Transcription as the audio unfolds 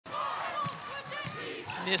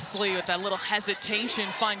Nisley with that little hesitation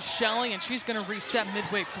finds Shelley, and she's going to reset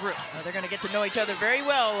midway through. They're going to get to know each other very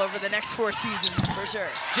well over the next 4 seasons, for sure.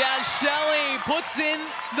 Jazz Shelley puts in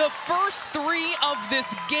the first 3 of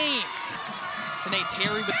this game. Janae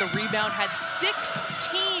Terry with the rebound had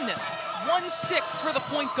 16. 1-6 for the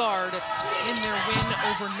point guard in their win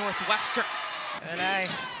over Northwestern. And I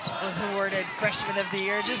was awarded Freshman of the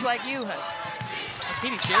Year, just like you, honey.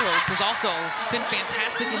 Katie Geralds has also been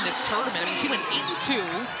fantastic in this tournament. I mean, she went 8-2.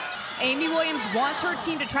 Amy Williams wants her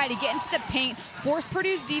team to try to get into the paint, force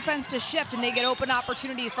Purdue's defense to shift, and they get open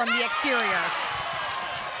opportunities from the exterior.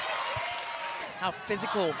 How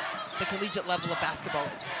physical the collegiate level of basketball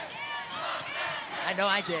is. I know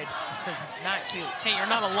I did. It was not cute. Hey, you're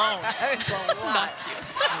not alone. It's a lot. Not cute.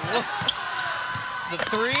 The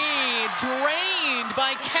 3 drained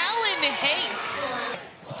by Callan Hake.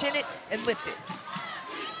 Chin it and lift it.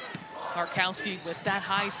 Markowski with that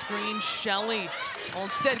high screen. Shelley will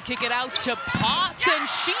instead kick it out to Potts, and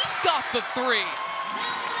she's got the 3.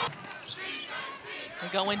 They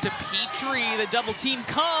go into Petrie. The double team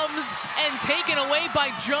comes and taken away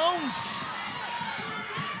by Jones.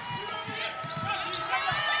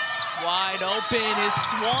 Wide open is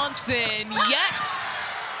Swanson.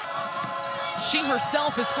 Yes! She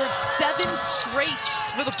herself has scored 7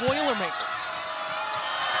 straights for the Boilermakers.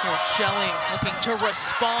 Here's Shelley looking to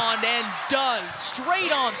respond, and does,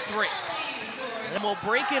 straight on 3. And we'll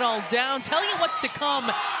break it all down, tell you what's to come.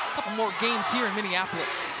 A couple more games here in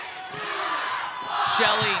Minneapolis.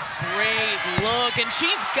 Shelley, great look, and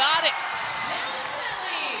she's got it.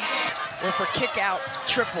 Or for kick-out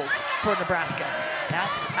triples for Nebraska.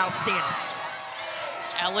 That's outstanding.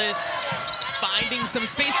 Ellis finding some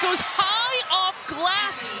space, goes high off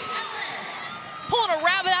glass. Pulling a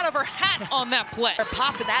rabbit out of her hat on that play. They're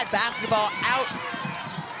popping that basketball out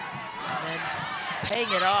and then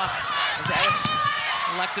paying it off.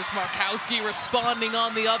 Alexis Markowski responding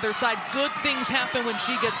on the other side. Good things happen when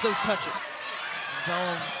she gets those touches.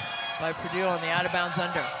 Zone by Purdue on the out-of-bounds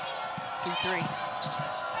under. 2-3.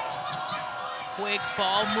 Quick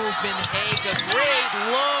ball movement. Haig, a great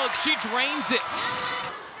look. She drains it.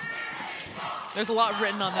 There's a lot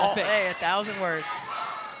written on that face. Hey, 1,000 words.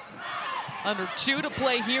 Under 2 to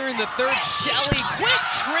play here in the 3rd. Shelley, quick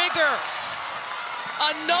trigger.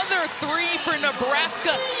 Another 3 for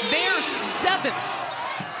Nebraska. Their 7th.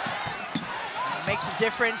 It makes a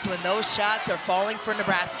difference when those shots are falling for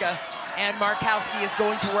Nebraska, and Markowski is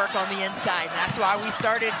going to work on the inside. And that's why we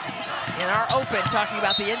started in our open talking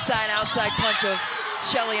about the inside-outside punch of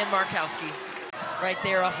Shelley and Markowski. Right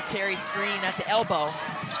there off of Terry's screen at the elbow.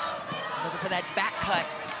 Looking for that back cut.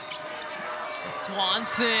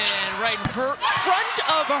 Swanson, right in front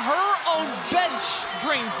of her own bench,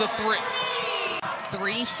 drains the 3.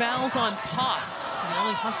 3 fouls on Potts, the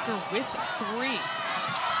only Husker with 3.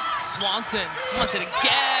 Swanson wants it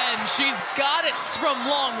again. She's got it from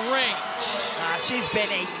long range. She's been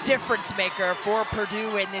a difference maker for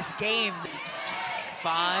Purdue in this game.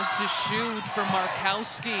 5 to shoot for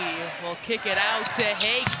Markowski. Will kick it out to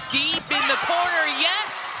Haig, deep in the corner,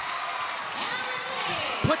 yes!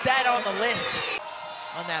 Just put that on the list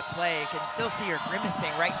on that play. You can still see her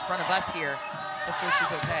grimacing right in front of us here. Hopefully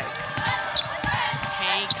she's okay.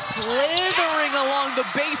 Haig slithering along the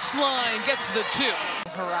baseline, gets the 2.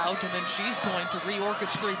 Her out, and then she's going to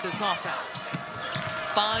reorchestrate this offense.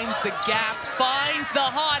 Finds the gap, finds the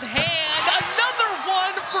hot hand. Another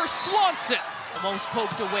one for Swanson. Almost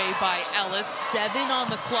poked away by Ellis. 7 on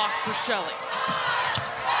the clock for Shelley.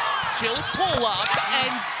 She'll pull up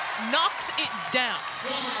and knocks it down.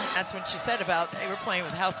 That's when she said about, hey, we're playing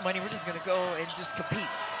with house money. We're just going to go and just compete.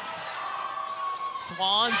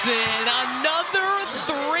 Swanson, another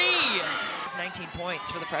 3. 19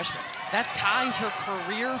 points for the freshman. That ties her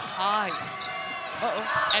career high.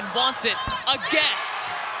 And wants it again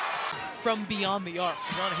from beyond the arc.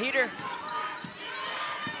 You want a heater?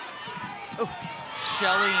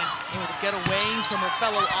 Shelley able to get away from her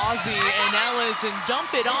fellow Aussie and Ellis and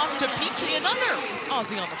dump it off to Petrie, another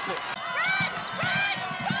Aussie on the floor.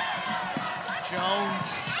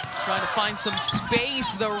 Jones trying to find some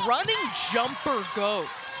space. The running jumper goes.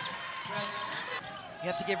 You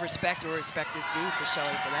have to give respect where respect is due for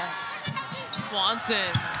Shelley for that.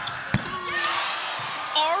 Swanson.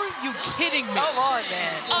 Are you kidding me? Come on,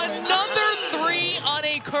 man. Another 3 on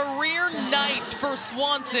a career night for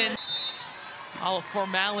Swanson. All of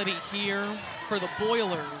formality here for the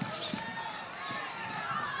Boilers.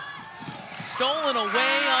 Stolen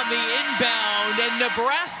away on the inbound, and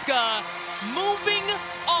Nebraska moving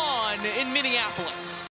on in Minneapolis.